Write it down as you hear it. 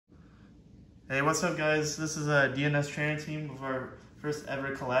Hey, what's up, guys? This is a DNS training team of our first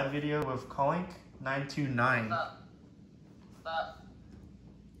ever collab video with Colink929. What's up? What's up?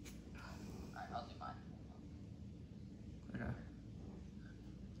 Alright, I'll do mine. Okay.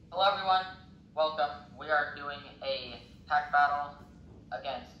 Hello, everyone. Welcome. We are doing a pack battle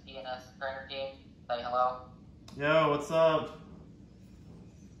against DNS trainer team. Say hello. Yo, what's up?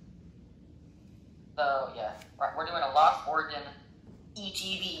 So, yeah, we're doing a Lost Origin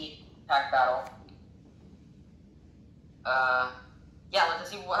ETB pack battle. Yeah, let's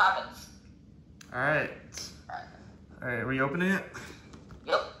see what happens. Alright. Alright, are we opening it?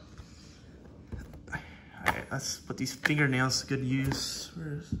 Yep. Alright, let's put these fingernails to good use.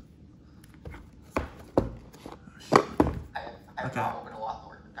 Where's... I have not opened a Lost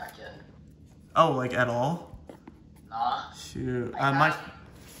Origin pack yet. Oh, like at all? Nah. Shoot. I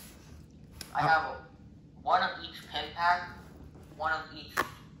have one of each pin pack, one of each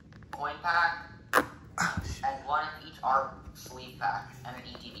coin pack, and one of each art sleeve pack, and an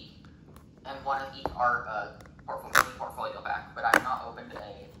ETB. And one of each art portfolio pack, but I have not opened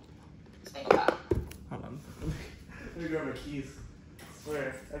a single pack. Hold on. Let me grab my keys. I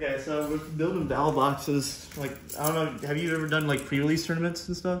swear. Okay, so we're building battle boxes. Like, I don't know, have you ever done like pre-release tournaments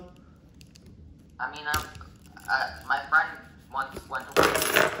and stuff? I mean, my friend once went to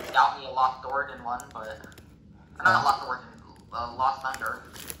got me a Lost Origin one, but not a Lost Origin, Lost Thunder.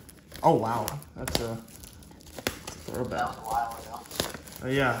 Oh wow, that's a throwback. That was a while ago.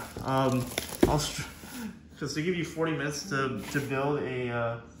 Yeah, because they give you 40 minutes to build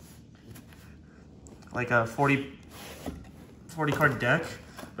a like a 40 card deck,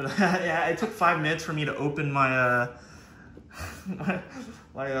 but yeah, it took 5 minutes for me to open my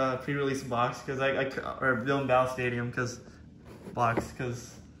my pre-release box because or build Battle Stadium because I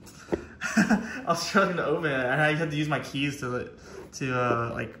was struggling to open it and I had to use my keys to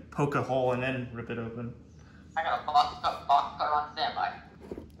like poke a hole and then rip it open. I got a box cut on standby.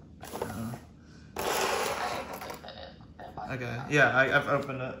 Okay, yeah, I've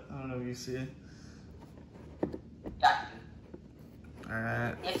opened it. I don't know if you see it. Yeah.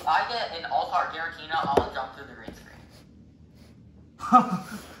 Alright. If I get an Altar Giratina, I'll jump through the green screen.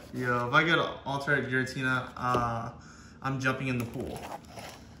 Yo, if I get an Altar Giratina, I'm jumping in the pool.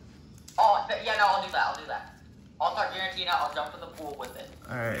 Oh, yeah, no, I'll do that. Altar Giratina, I'll jump in the pool with it.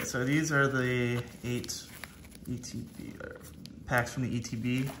 Alright, so these are the 8 ETB packs from the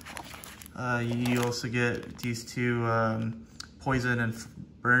ETB. You also get these 2 poison and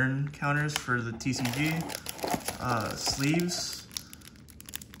burn counters for the TCG. Sleeves.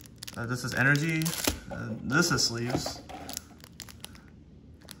 This is energy. This is sleeves.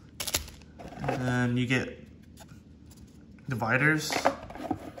 And then you get dividers.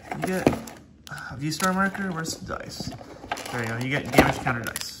 You get a V-star marker. Where's the dice? There you go. You get damage counter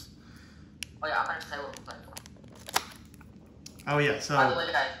dice. Oh yeah, I'm gonna say what we're playing for. Oh yeah, so... By the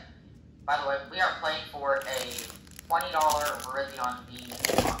way, guys, we are playing for a $20 Virizion V.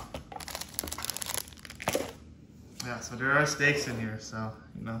 Yeah, so there are stakes in here, so,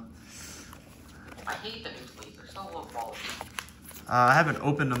 you know. I hate the new sleeves, they're so low quality. I haven't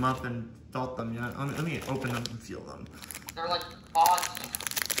opened them up and felt them yet. Let me open them and feel them. They're like foggy.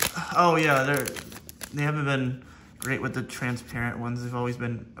 Oh yeah, they haven't been great with the transparent ones. They've always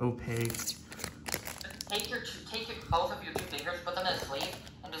been opaque. Take both of your 2 fingers, put them in a sleeve,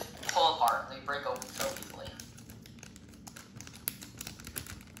 and just pull apart. They break open so easily.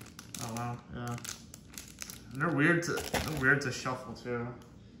 Oh wow, yeah. And they're weird to shuffle too.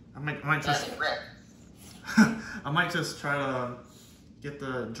 I might just they rip. I might just try to get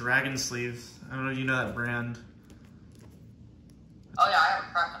the dragon sleeves. I don't know if you know that brand. Oh yeah, I have a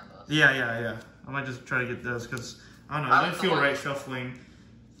crack on those. Yeah. I might just try to get those because I don't know. I don't feel right shuffling.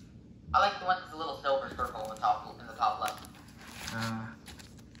 I like the one with the little silver circle in the top left.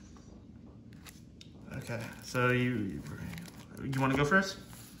 Okay, so you want to go first?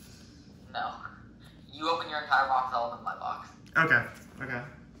 No. You open your entire box, I'll open my box. Okay.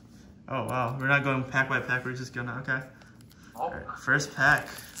 Oh wow, we're not going pack by pack. We're just gonna Oh. All right, first pack.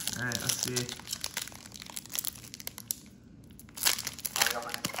 All right, let's see. Are we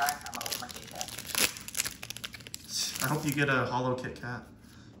opening this pack? I'm gonna open my Kit Kat. I hope you get a hollow Kit Kat.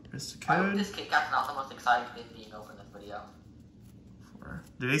 Here's the code. I hope this Kit Kat's not the most exciting thing being opened in this video.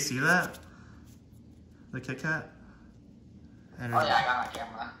 Did they see that? The Kit Kat? Oh yeah, I got my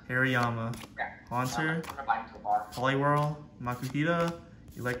camera. Hariyama. Yeah. Haunter. I'm gonna buy into a bar. Poliwhirl. Makuhita.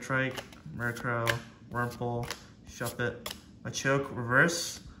 Electrike. Murkrow. Wurmple. Shuppet. Machoke.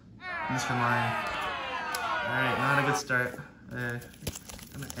 Reverse. Mr. Mime. Alright, not a good start. Gonna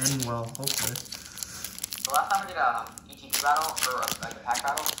end well, hopefully. The last time we did a ETB battle, or like a pack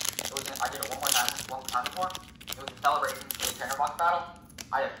battle, I did it one more time before. It was a celebration for the Trainer Box battle.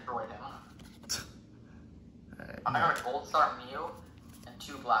 I destroyed him. Alright, I got a Gold Star Mew and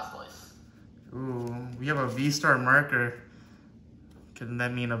 2 Blastoise. ooh, we have a V-Star marker. Couldn't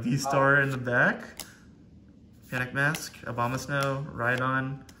that mean a V-Star in the back? Panic Mask, Abomasnow,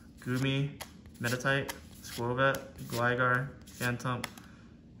 Rhydon, Goomy, Meditite, Squirrelvet, Gligar, Phantom,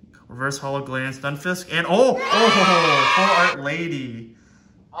 Reverse Hollow Galarian Stunfisk, and oh, Full Art Lady.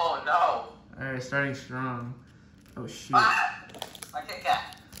 Oh no. Alright, starting strong. Oh shoot. Ah! I kicked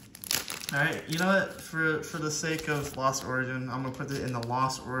that. Alright, you know what? For the sake of Lost Origin, I'm gonna put it in the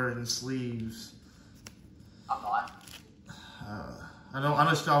Lost Origin sleeves. I'm not. I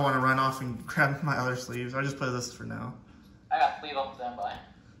just don't want to run off and grab my other sleeves. I'll just put this for now. I got sleeve up standby.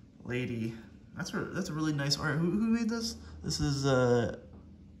 Lady. That's a really nice art. Who made this? This is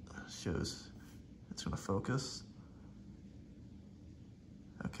shows. It's gonna focus.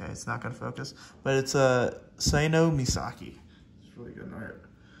 Okay, it's not gonna focus. But it's Saino Misaki. It's really good art.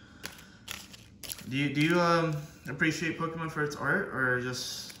 Do you appreciate Pokemon for its art, or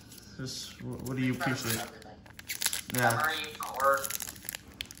just what do you appreciate? Yeah. Memory, art,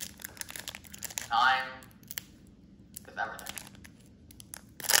 time, just everything.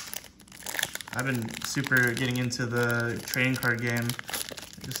 I've been super getting into the trading card game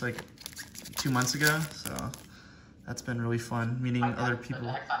just like 2 months ago, so that's been really fun, meeting other people.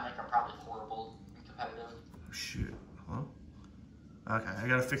 The next time they are probably horrible and competitive. Oh, shoot. Hello? Okay, I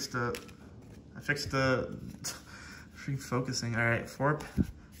gotta fix the... I fixed the... freaking focusing. Alright, four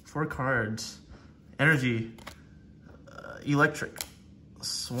cards. Energy. Electric.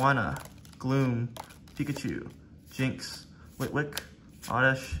 Swanna. Gloom. Pikachu. Jinx. Witwick.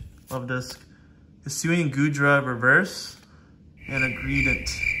 Oddish. Lovedusk. Hisuian Gudra reverse. And a Greedent.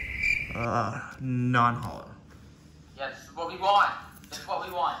 Non-hollow. Yeah, this is what we want. This is what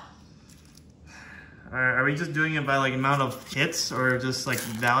we want. Alright, are we just doing it by like amount of hits or just like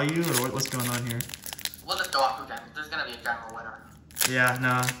value, or what's going on here? We'll just go off to general. There's gonna be a general winner. Yeah,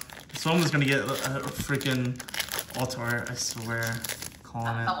 no. Someone's gonna get a freaking Altar, I swear.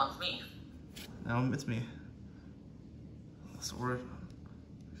 Calling it. Someone's me. No, it's me. Sword.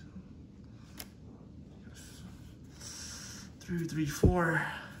 3, 3, 4.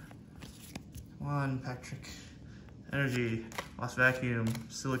 Come on, Patrick. Energy. Lost Vacuum.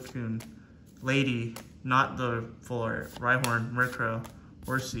 Silicoon. Lady. Not the full art. Rhyhorn. Murkrow.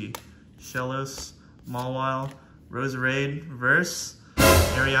 Horsey. Shellos. Mawile. Roserade. Reverse.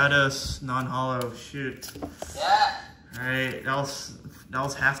 Ariados. Non-hollow. Shoot. Yeah. Alright, that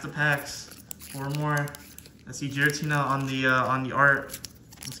was half the packs. 4 more. I see Giratina on the art.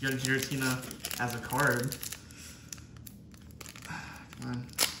 Let's get Giratina as a card. Come on.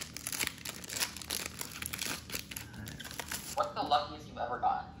 What's the luckiest you've ever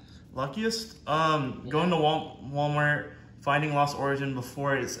gotten? Luckiest? Going to Walmart, finding Lost Origin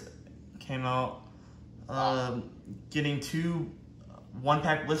before it came out. Getting 2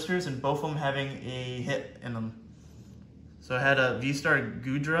 1-pack blisters and both of them having a hit in them. So I had a V-Star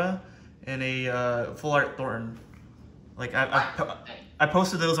Gudra and a full art Thornton. Like I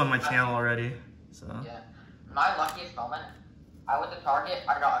posted those on my channel already. So yeah, my luckiest moment. I went to Target.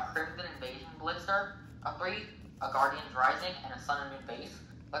 I got a Crimson Invasion blister, a 3, a Guardian's Rising, and a Sun and Moon base.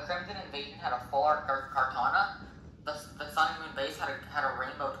 The Crimson Invasion had a full art Kartana. The Sun and Moon base had a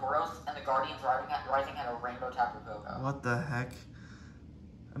Rainbow Tauros, and the Guardian's Rising had a Rainbow Tapu Koko. What the heck?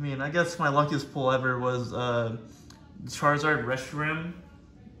 I mean, I guess my luckiest pull ever was Charizard Reshiram,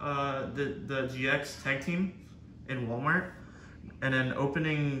 the GX tag team in Walmart, and then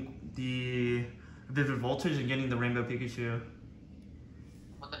opening the Vivid Voltage and getting the Rainbow Pikachu.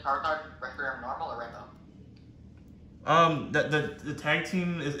 Was the Charizard Reshiram normal or Rainbow? The tag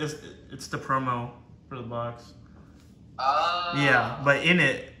team it's the promo for the box. Oh. Yeah, but in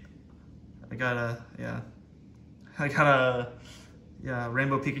it, I got a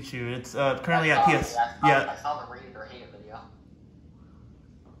Rainbow Pikachu. It's currently at PS. I saw the rated or hated video.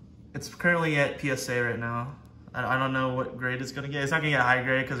 It's currently at PSA right now. I don't know what grade it's gonna get. It's not gonna get a high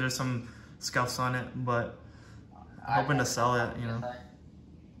grade because there's some scuffs on it, but I'm hoping to sell it. You know.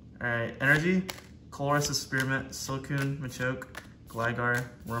 All right, Energy, Colress's Spearmint, Silcoon, Machoke, Gligar,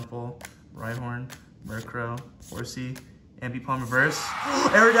 Wurmple, Rhyhorn, Murkrow, Horsey, Ambipom Reverse.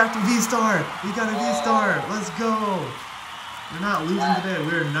 Aerodactyl V-Star! We got a V-Star! Let's go! We're not losing today.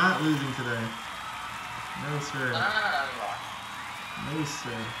 We're not losing today. No, sir. No,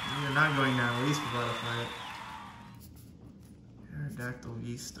 sir. We are not going down, at least for Butterfly. Aerodactyl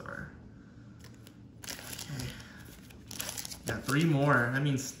V-Star. Okay. Got 3 more. That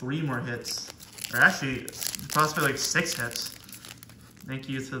means 3 more hits. Or actually, possibly like 6 hits. Thank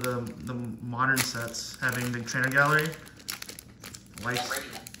you to the modern sets having the trainer gallery.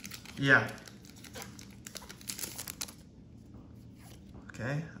 Yeah.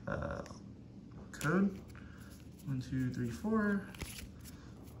 Okay. Code 1, 2, 3, 4.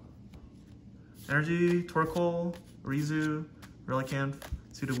 Energy, Torkoal, Rizu, Relicanth,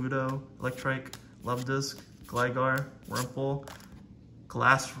 Sudowoodo, Electrike, Love-Disc, Gligar, Wurmple,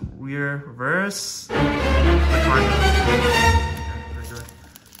 Glass Rear Reverse,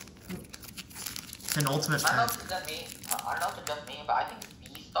 and Ultimate Pack. I don't know if it's just me, but I think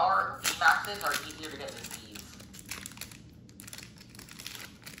V-Maxes are easier to get than Vs.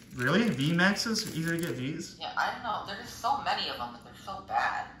 Really? V-Maxes are easier to get Vs? Yeah, I don't know. There's so many of them, but they're so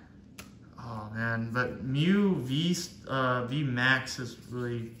bad. Oh man, but Mew V-Max is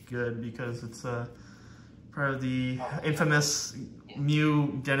really good because it's part of the infamous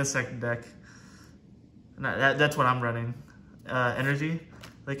Mew Genesect deck. And that's what I'm running. Energy,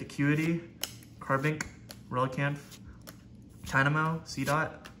 Lake Acuity, Carbink, Relicanth, Dynamo,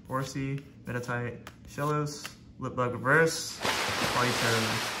 C-Dot, Horsey, Meditite, Shellos, Lipbug Reverse,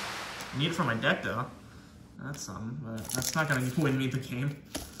 Polyterror. Need it for my deck though. That's something, but that's not gonna win me the game.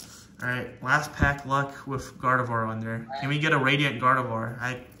 Alright, last pack luck with Gardevoir on there. Can we get a Radiant Gardevoir?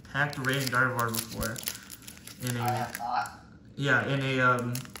 I packed a Radiant Gardevoir before. I have not. Yeah, in a,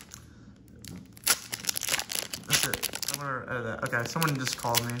 that's it. I'm gonna edit that. Okay, someone just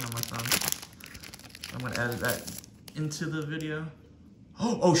called me on my phone. I'm gonna edit that into the video.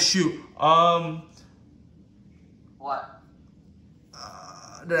 Oh shoot. What?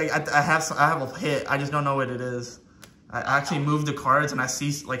 I have a hit. I just don't know what it is. I actually moved the cards and I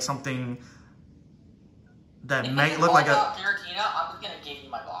see like something that might look like a. Giratina, I'm just gonna give you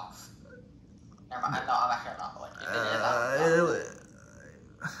my box. Never mind. No, I'm actually not. Like, if it is,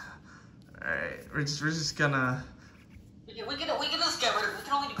 alright, we're just gonna. We can just get rid of. We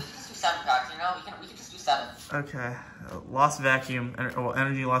can just do 7 packs. You know, we can just do 7. Okay, Lost Vacuum,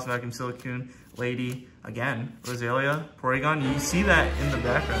 Energy, Lost Vacuum, Silicoon, Lady, again, Roselia, Porygon. You see that in the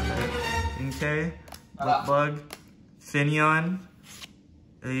background there. Inkay, Bug, Finneon,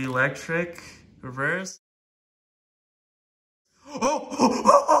 Electric, Reverse.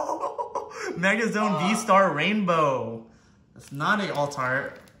 Magnezone V-Star Rainbow. That's not a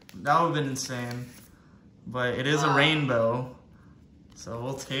alt-art. That would have been insane. But it is a rainbow. So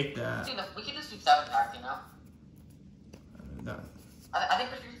we'll take that. We can just do 7 packs, you know? No. I think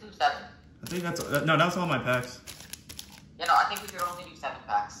we should just do 7. I think that's all my packs. Yeah, no, I think we could only do 7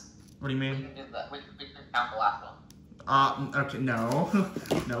 packs. What do you mean? We can count the last one. Okay, no.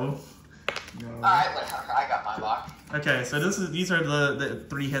 No. Alright, whatever. I got my box. Okay, so these are the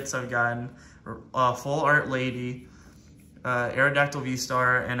 3 hits I've gotten. Full Art Lady, Aerodactyl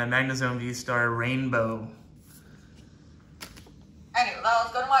V-Star, and a Magnezone V-Star Rainbow. Anyway, now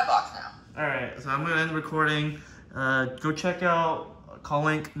let's go to my box now. Alright, so I'm going to end recording. Go check out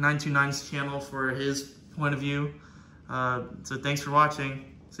Colink929's channel for his point of view. So thanks for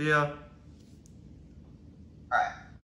watching. See ya.